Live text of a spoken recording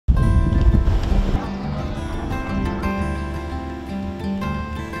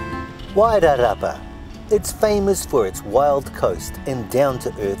Wairarapa. It's famous for its wild coast and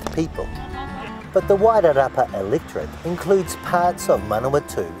down-to-earth people. But the Wairarapa electorate includes parts of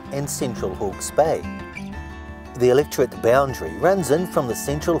Manawatu and Central Hawke's Bay. The electorate boundary runs in from the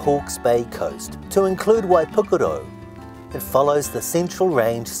Central Hawke's Bay coast to include Waipukuro. It follows the Central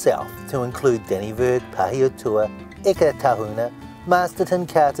Range south to include Dannevirke, Pahiatua, Ekatahuna, Masterton,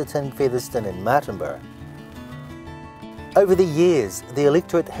 Carterton, Featherston and Martinborough. Over the years, the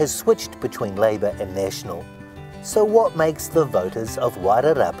electorate has switched between Labour and National. So what makes the voters of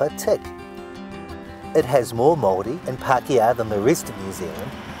Wairarapa tick? It has more Māori and Pākehā than the rest of New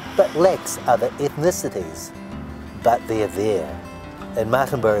Zealand, but lacks other ethnicities. But they're there. In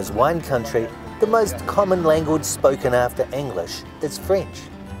Martinborough's wine country, the most common language spoken after English is French.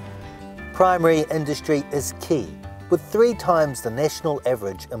 Primary industry is key, with 3 times the national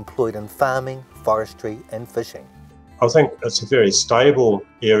average employed in farming, forestry and fishing. I think it's a very stable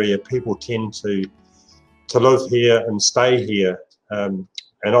area. People tend to live here and stay here. And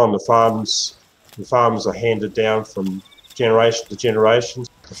on the farms are handed down from generation to generation.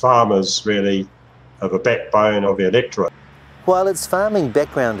 The farmers really are the backbone of the electorate. While its farming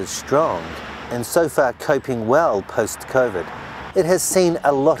background is strong, and so far coping well post-COVID, it has seen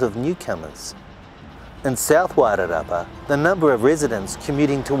a lot of newcomers. In South Wairarapa, the number of residents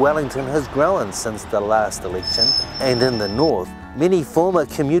commuting to Wellington has grown since the last election, and in the north, many former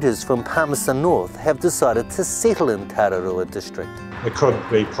commuters from Palmerston North have decided to settle in Tararua district. It could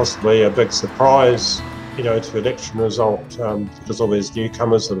be possibly a big surprise, to the election result because all these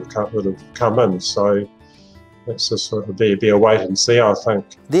newcomers that have come in. So it's just sort of be a wait and see, I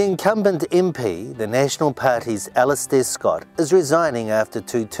think. The incumbent MP, the National Party's Alistair Scott, is resigning after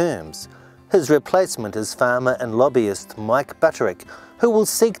 2 terms. His replacement is farmer and lobbyist Mike Butterick, who will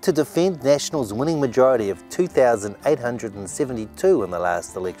seek to defend National's winning majority of 2,872 in the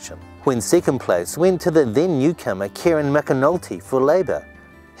last election, when second place went to the then newcomer Kieran McAnulty for Labour.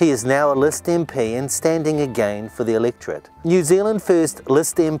 He is now a List MP and standing again for the electorate. New Zealand First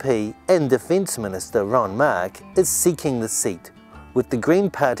List MP and Defence Minister Ron Mark is seeking the seat, with the Green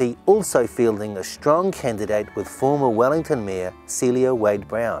Party also fielding a strong candidate with former Wellington Mayor Celia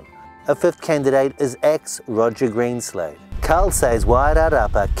Wade-Brown. A 5th candidate is ex-Roger Greenslade. Carl says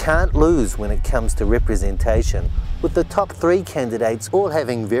Wairarapa can't lose when it comes to representation, with the top 3 candidates all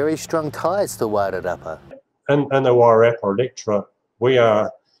having very strong ties to Wairarapa. In the Wairarapa electorate, we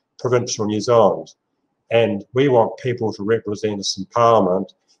are provincial New Zealand, and we want people to represent us in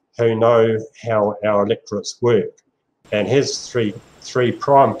Parliament who know how our electorates work. And here's three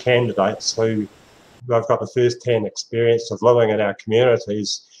prime candidates who have got the first-hand experience of living in our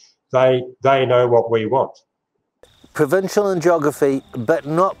communities. They know what we want. Provincial in geography, but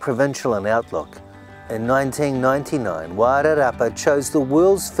not provincial in outlook. In 1999, Wairarapa chose the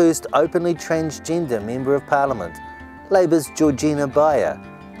world's first openly transgender Member of Parliament, Labour's Georgina Bayer,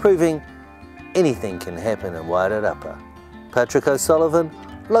 proving anything can happen in Wairarapa. Patrick O'Sullivan,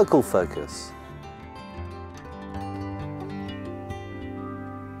 Local Focus.